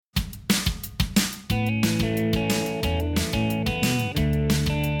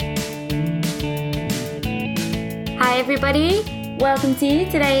everybody, welcome to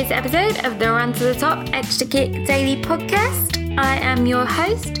today's episode of the Run to the Top Extra Kick Daily Podcast. I am your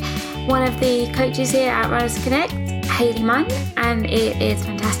host, one of the coaches here at Runners Connect, Hayley Munn, and it is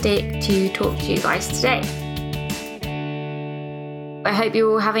fantastic to talk to you guys today. I hope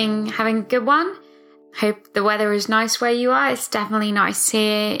you're all having a good one. Hope the weather is nice where you are. It's definitely nice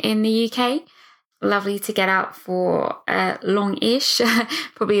here in the UK. Lovely to get out for a long-ish,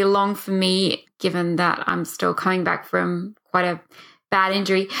 probably long for me, given that I'm still coming back from quite a bad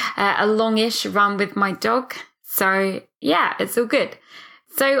injury, a longish run with my dog. So yeah, it's all good.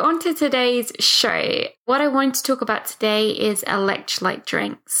 So on to today's show. What I want to talk about today is electrolyte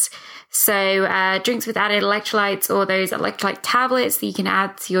drinks. So drinks with added electrolytes, or those electrolyte tablets that you can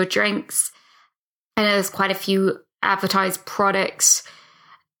add to your drinks. I know there's quite a few advertised products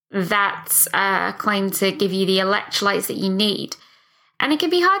that claim to give you the electrolytes that you need. And it can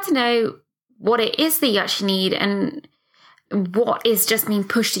be hard to know what it is that you actually need and what is just being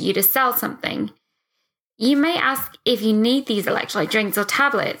pushed at you to sell something. You may ask if you need these electrolyte drinks or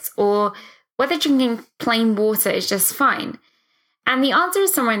tablets, or whether drinking plain water is just fine. And the answer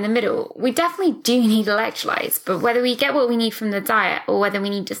is somewhere in the middle. We definitely do need electrolytes, but whether we get what we need from the diet or whether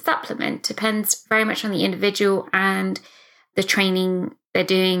we need to supplement depends very much on the individual and the training they're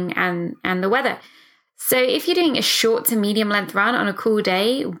doing and the weather. So if you're doing a short to medium length run on a cool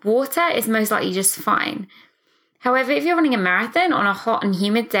day, water is most likely just fine. However, if you're running a marathon on a hot and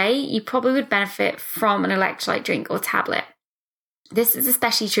humid day, you probably would benefit from an electrolyte drink or tablet. This is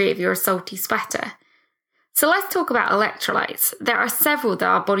especially true if you're a salty sweater. So let's talk about electrolytes. There are several that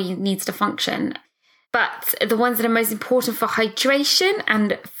our body needs to function, but the ones that are most important for hydration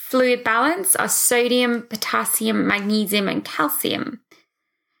and fluid balance are sodium, potassium, magnesium, and calcium.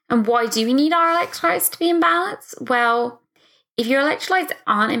 And why do we need our electrolytes to be in balance? Well, if your electrolytes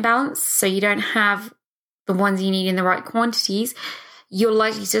aren't in balance, so you don't have the ones you need in the right quantities, you're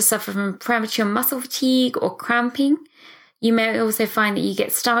likely to suffer from premature muscle fatigue or cramping. You may also find that you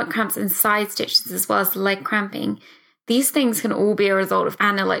get stomach cramps and side stitches, as well as leg cramping. These things can all be a result of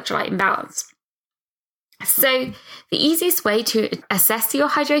an electrolyte imbalance. So the easiest way to assess your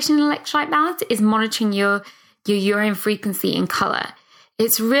hydration and electrolyte balance is monitoring your urine frequency and color.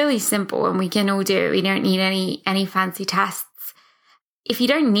 It's really simple and we can all do it. We don't need any fancy tests. If you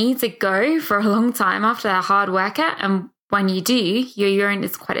don't need to go for a long time after a hard workout, and when you do, your urine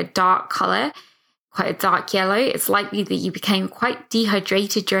is quite a dark color, quite a dark yellow, it's likely that you became quite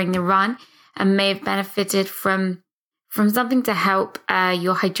dehydrated during the run and may have benefited from something to help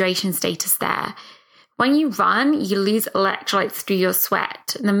your hydration status there. When you run, you lose electrolytes through your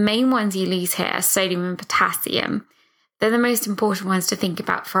sweat. The main ones you lose here are sodium and potassium. They're the most important ones to think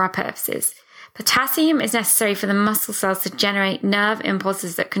about for our purposes. Potassium is necessary for the muscle cells to generate nerve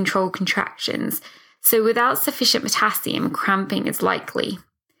impulses that control contractions. So without sufficient potassium, cramping is likely.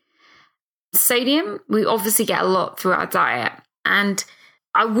 Sodium, we obviously get a lot through our diet. And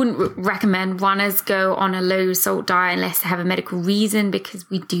I wouldn't recommend runners go on a low salt diet unless they have a medical reason, because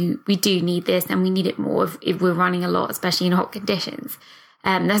we do need this and we need it more if we're running a lot, especially in hot conditions.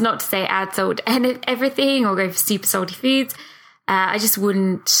 That's not to say add salt and everything or go for super salty foods. I just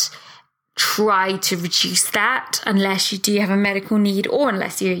wouldn't try to reduce that unless you do have a medical need, or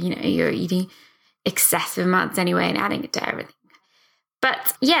unless you're eating excessive amounts anyway and adding it to everything.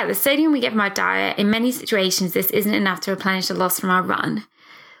 But yeah, the sodium we get from our diet, in many situations, this isn't enough to replenish the loss from our run.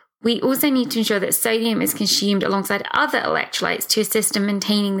 We also need to ensure that sodium is consumed alongside other electrolytes to assist in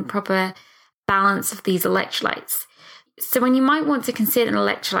maintaining the proper balance of these electrolytes. So when you might want to consider an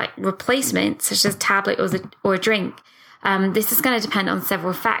electrolyte replacement, such as a tablet or a drink, this is going to depend on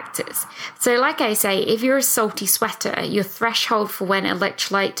several factors. So like I say, if you're a salty sweater, your threshold for when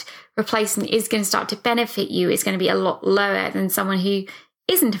electrolyte replacement is going to start to benefit you is going to be a lot lower than someone who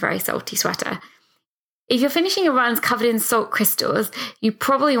isn't a very salty sweater. If you're finishing a run covered in salt crystals, you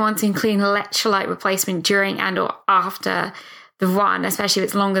probably want to include an electrolyte replacement during and or after the run, especially if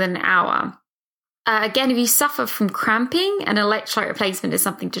it's longer than an hour. Again, if you suffer from cramping, an electrolyte replacement is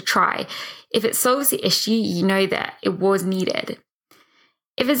something to try. If it solves the issue, you know that it was needed.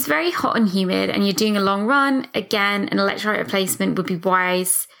 If it's very hot and humid and you're doing a long run, again, an electrolyte replacement would be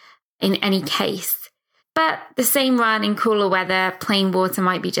wise in any case. But the same run in cooler weather, plain water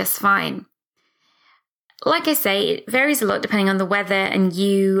might be just fine. Like I say, it varies a lot depending on the weather and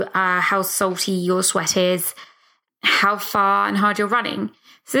how salty your sweat is, how far and hard you're running.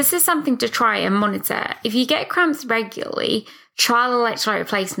 So this is something to try and monitor. If you get cramps regularly, trial electrolyte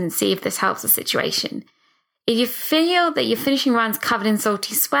replacement, see if this helps the situation. If you feel that you're finishing runs covered in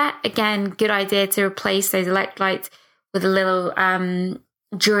salty sweat, again, good idea to replace those electrolytes with a little,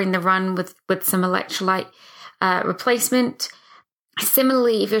 during the run with some electrolyte replacement.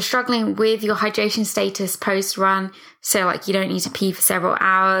 Similarly, if you're struggling with your hydration status post-run, so like you don't need to pee for several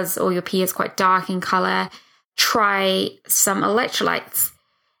hours or your pee is quite dark in color, try some electrolytes.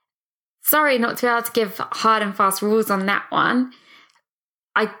 Sorry not to be able to give hard and fast rules on that one.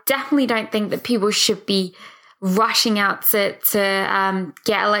 I definitely don't think that people should be rushing out to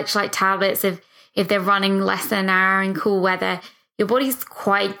get electrolyte tablets if they're running less than an hour in cool weather. Your body's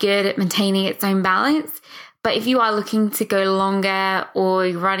quite good at maintaining its own balance. But if you are looking to go longer or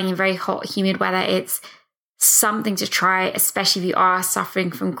you're running in very hot, humid weather, it's something to try, especially if you are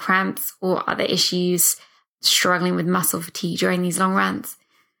suffering from cramps or other issues, struggling with muscle fatigue during these long runs.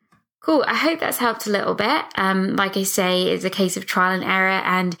 Cool. I hope that's helped a little bit. Like I say, it's a case of trial and error,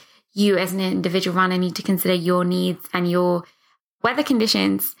 and you as an individual runner need to consider your needs and your weather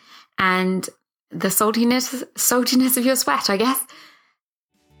conditions and the saltiness of your sweat, I guess.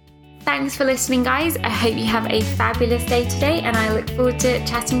 Thanks for listening, guys. I hope you have a fabulous day today, and I look forward to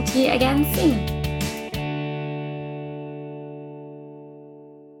chatting to you again soon.